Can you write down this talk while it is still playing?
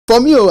For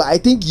me, I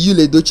think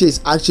Yul Edochie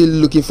is actually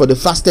looking for the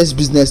fastest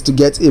business to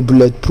get a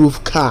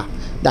bulletproof car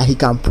that he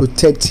can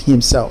protect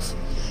himself.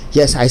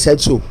 Yes, I said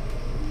so.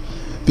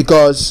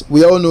 Because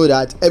we all know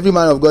that every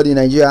man of God in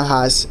Nigeria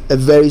has a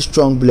very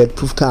strong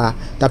bulletproof car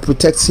that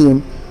protects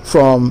him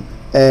from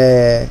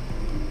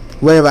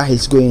wherever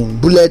he's going,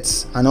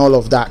 bullets and all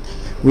of that.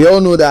 We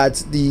all know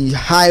that the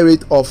high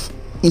rate of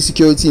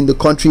insecurity in the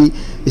country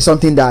is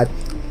something that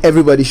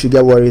everybody should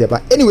get worried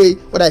about. Anyway,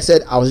 what I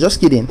said, I was just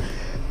kidding.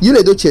 Yul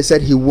Edochie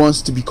said he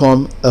wants to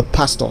become a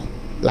pastor,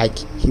 like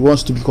he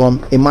wants to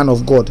become a man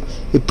of God,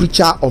 a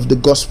preacher of the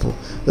gospel,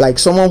 like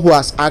someone who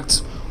has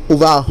acted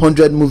over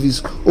 100 movies,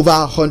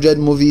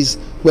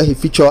 where he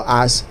featured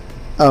as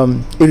a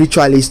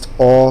ritualist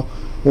or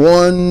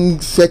one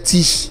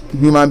fetish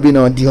human being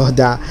or the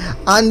other.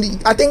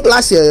 And I think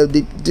last year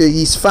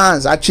his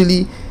fans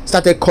actually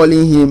started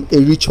calling him a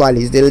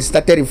ritualist. They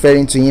started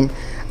referring to him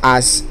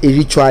as a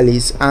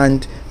ritualist,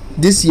 and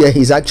this year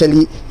he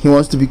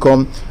wants to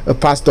become a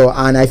pastor.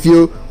 And I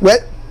feel, well,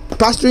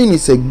 pastoring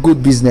is a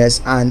good business,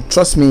 and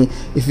trust me,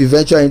 if you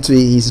venture into it,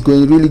 he's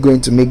really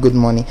going to make good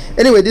money.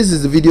 Anyway, this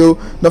is the video.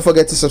 Don't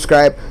forget to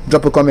subscribe,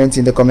 drop a comment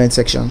in the comment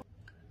section.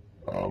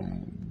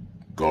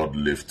 God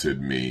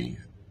lifted me,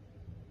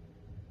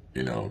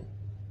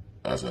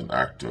 as an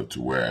actor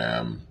to where I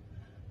am,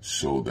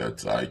 so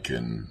that I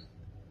can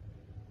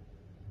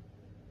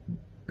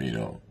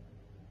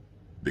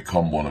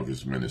become one of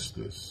his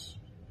ministers,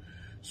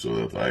 so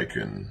that I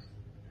can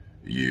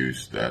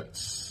use that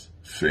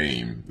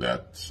fame,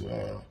 the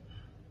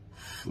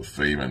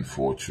fame and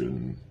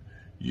fortune,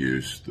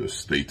 use the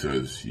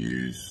status,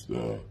 use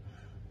the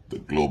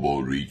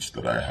global reach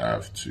that I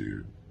have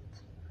to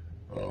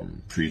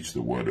preach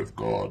the word of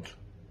God.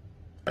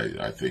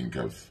 I think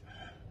I've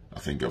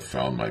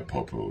found my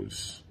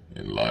purpose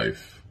in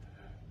life,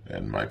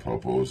 and my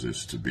purpose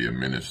is to be a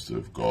minister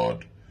of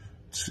God,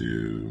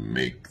 to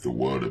make the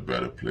world a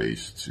better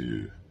place,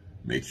 to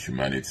make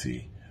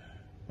humanity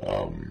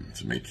a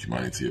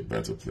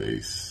better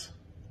place,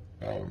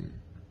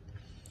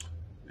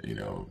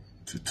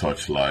 to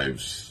touch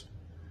lives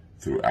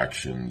through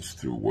actions,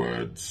 through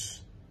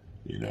words,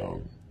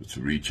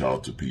 to reach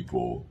out to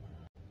people.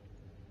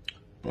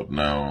 But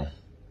now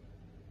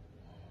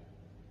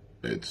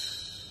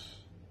it's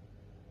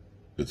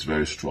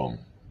very strong,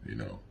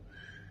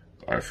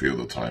 I feel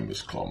the time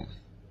has come.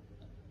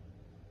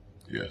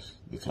 Yes,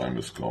 the time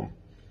has come.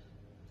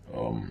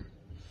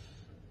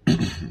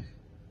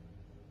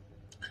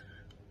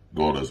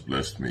 God has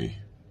blessed me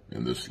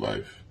in this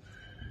life.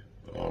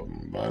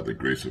 By the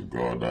grace of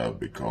God,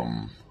 I've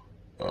become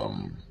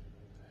one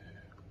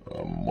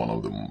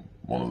of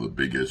the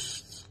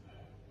biggest,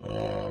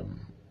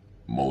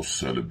 most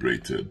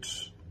celebrated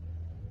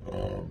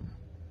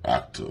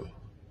actor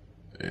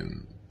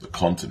in the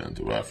continent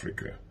of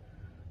Africa.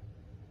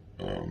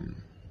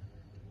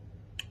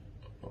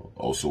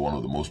 Also one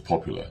of the most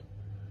popular,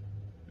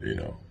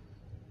 in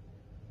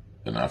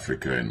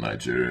Africa, in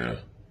Nigeria.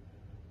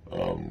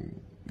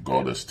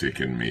 God has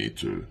taken me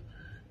to,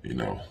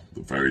 the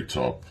very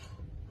top,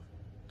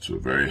 to a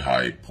very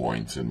high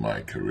point in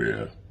my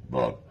career.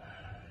 But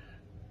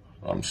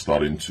I'm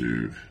starting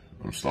to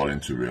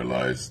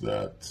realize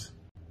that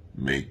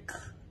make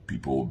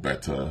people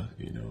better,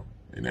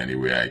 in any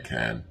way I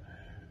can,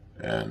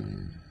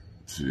 and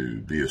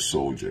to be a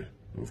soldier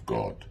of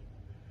God.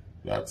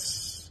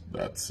 That's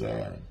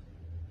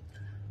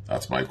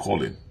my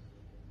calling,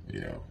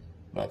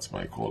 that's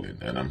my calling,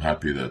 and I'm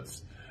happy that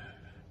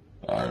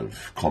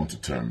I've come to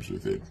terms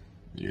with it.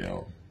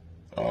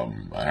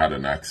 I had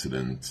an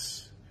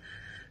accident.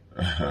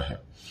 I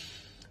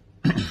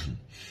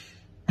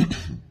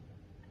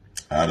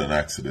had an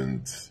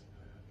accident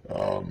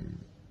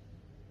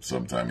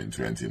sometime in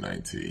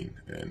 2019,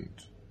 and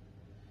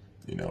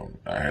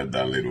I heard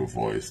that little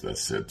voice that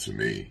said to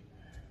me,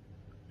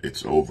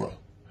 "It's over.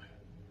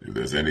 If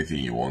there's anything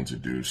you want to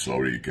do,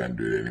 sorry, you can't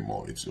do it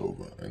anymore. It's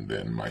over." And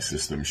then my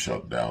system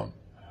shut down.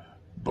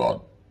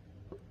 But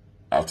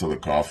after the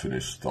car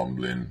finished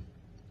tumbling,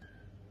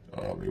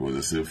 it was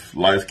as if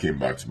life came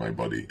back to my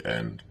body,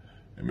 and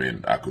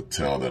I could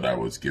tell that I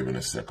was given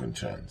a second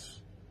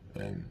chance.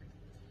 And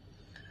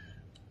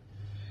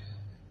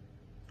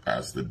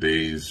as the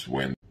days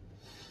went,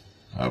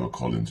 I have a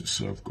calling to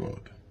serve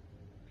God.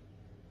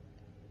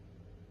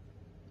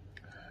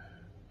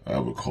 I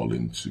have a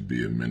calling to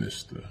be a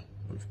minister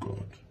of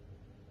God.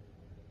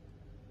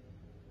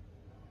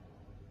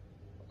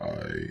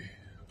 I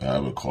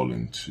have a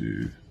calling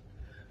to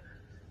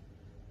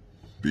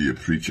be a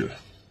preacher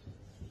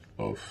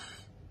of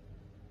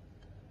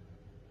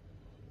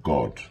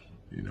God,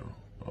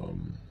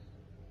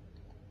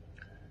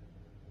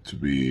 to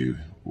be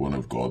one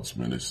of God's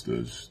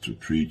ministers, to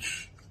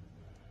preach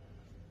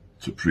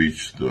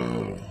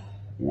the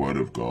word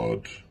of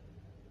God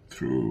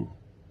through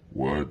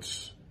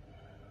words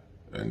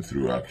and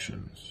through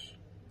actions.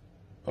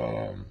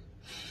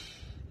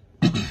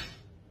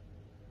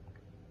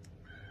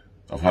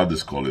 I've had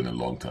this calling a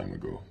long time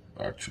ago,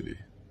 actually,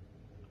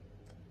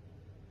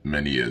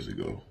 many years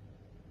ago,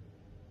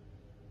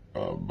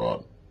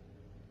 but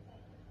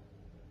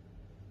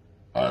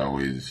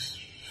always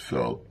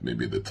felt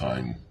maybe the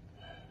time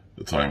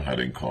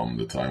hadn't come,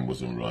 the time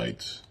wasn't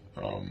right.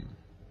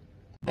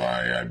 But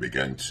I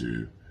began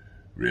to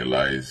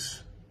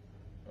realize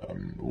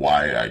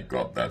why I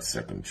got that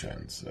second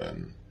chance.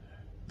 And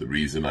the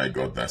reason I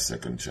got that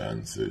second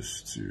chance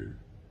is to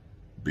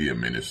be a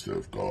minister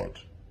of God,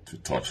 to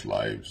touch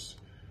lives.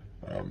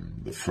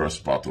 The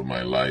first part of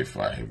my life,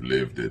 I have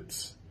lived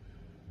it.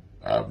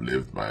 I've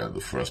lived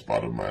the first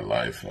part of my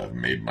life. I've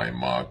made my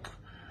mark.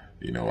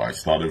 You know, I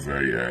started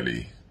very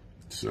early,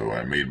 so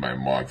I made my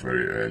mark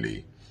very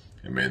early.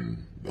 I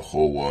mean, the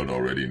whole world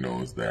already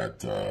knows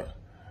that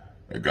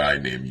a guy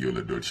named Yul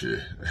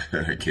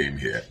Edochie came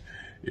here.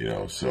 You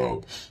know,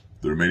 so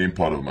the remaining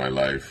part of my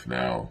life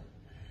now,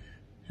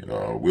 you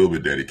know, will be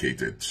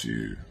dedicated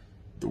to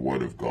the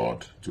Word of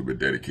God, to be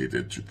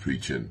dedicated to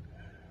preaching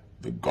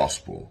the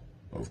gospel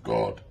of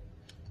God,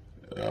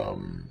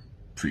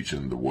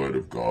 preaching the Word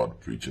of God,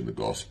 preaching the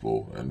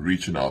gospel, and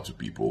reaching out to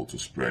people to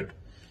spread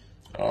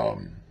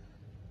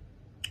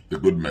the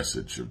good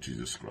message of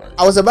Jesus Christ.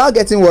 I was about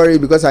getting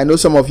worried because I know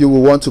some of you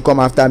will want to come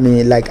after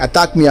me, like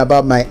attack me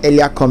about my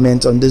earlier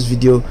comment on this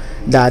video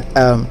that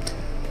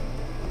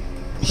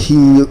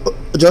he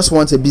just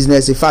wants a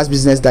business, a fast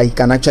business that he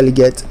can actually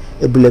get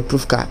a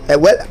bulletproof car.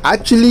 Well,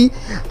 actually,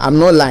 I'm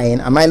not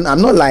lying. I'm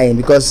not lying,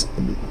 because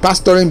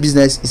pastoring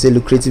business is a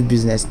lucrative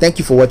business. Thank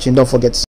you for watching. Don't forget to